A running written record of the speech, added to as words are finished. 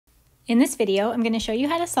In this video, I'm going to show you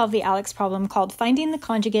how to solve the ALEKS problem called finding the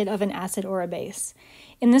conjugate of an acid or a base.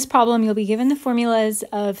 In this problem, you'll be given the formulas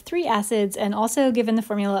of 3 acids and also given the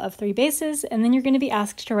formula of 3 bases, and then you're going to be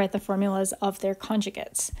asked to write the formulas of their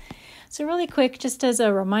conjugates. So really quick, just as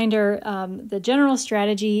a reminder, the general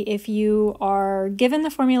strategy, if you are given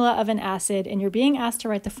the formula of an acid and you're being asked to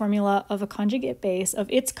write the formula of a conjugate base,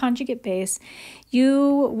 of its conjugate base,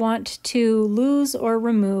 you want to lose or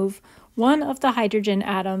remove one of the hydrogen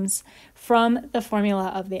atoms from the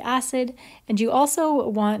formula of the acid, and you also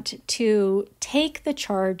want to take the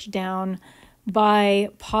charge down by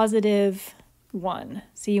 +1.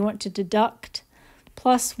 So you want to deduct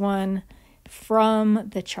 +1 from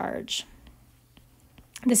the charge.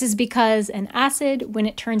 This is because an acid, when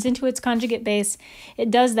it turns into its conjugate base,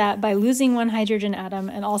 it does that by losing 1 hydrogen atom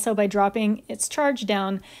and also by dropping its charge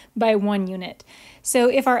down by 1 unit. So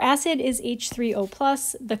if our acid is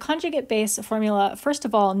H3O+, the conjugate base formula, first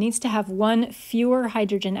of all, needs to have 1 fewer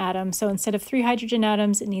hydrogen atom. So instead of 3 hydrogen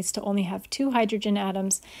atoms, it needs to only have 2 hydrogen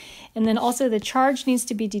atoms. And then also the charge needs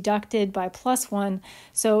to be deducted by +1.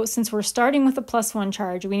 So since we're starting with a +1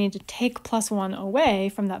 charge, we need to take +1 away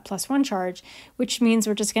from that +1 charge, which means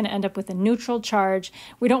we're just going to end up with a neutral charge.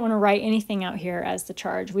 We don't want to write anything out here as the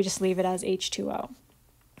charge. We just leave it as H2O.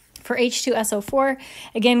 For H2SO4,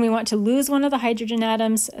 again, we want to lose one of the hydrogen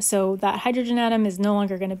atoms, so that hydrogen atom is no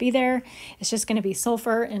longer going to be there. It's just going to be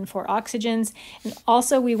sulfur and 4 oxygens. And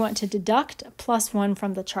also, we want to deduct +1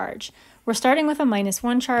 from the charge. We're starting with a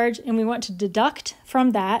 -1 charge, and we want to deduct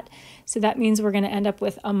from that, so that means we're going to end up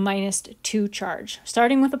with a -2 charge.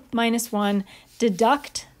 Starting with a -1,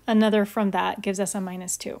 deduct another from that gives us a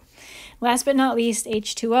 -2. Last but not least,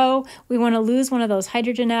 H2O, we want to lose one of those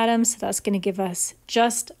hydrogen atoms, so that's going to give us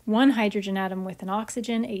just 1 hydrogen atom with an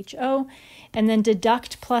oxygen, HO, and then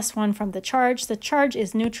deduct +1 from the charge. The charge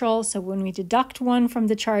is neutral, so when we deduct 1 from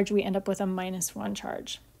the charge, we end up with a -1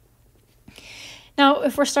 charge. Now,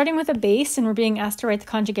 if we're starting with a base and we're being asked to write the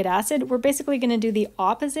conjugate acid, we're basically going to do the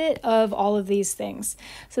opposite of all of these things.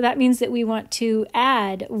 So that means that we want to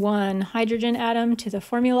add 1 hydrogen atom to the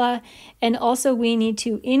formula, and also we need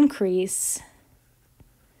to increase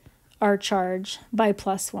our charge by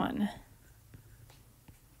 +1.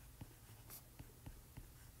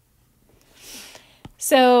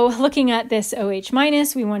 So looking at this OH-,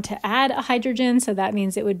 we want to add a hydrogen, so that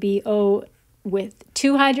means it would be O with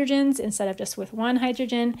 2 hydrogens instead of just with 1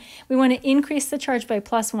 hydrogen. We want to increase the charge by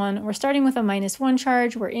 +1. We're starting with a -1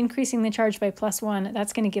 charge. We're increasing the charge by +1.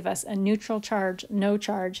 That's going to give us a neutral charge, no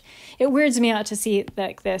charge. It weirds me out to see it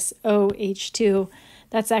like this, OH2.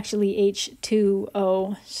 That's actually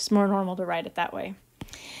H2O. It's just more normal to write it that way.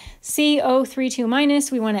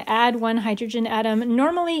 CO32-, we want to add 1 hydrogen atom.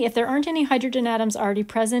 Normally, if there aren't any hydrogen atoms already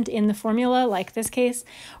present in the formula, like this case,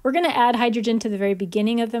 we're going to add hydrogen to the very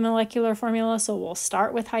beginning of the molecular formula, so we'll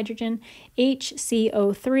start with hydrogen,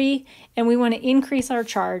 HCO3, and we want to increase our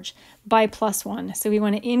charge by +1. So we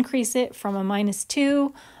want to increase it from a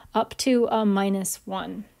 -2 up to a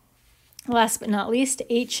 -1. Last but not least,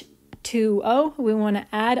 H2O, we want to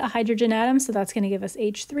add a hydrogen atom, so that's going to give us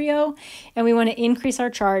H3O, and we want to increase our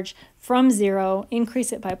charge from 0,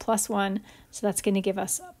 increase it by +1, so that's going to give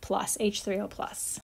us H3O+.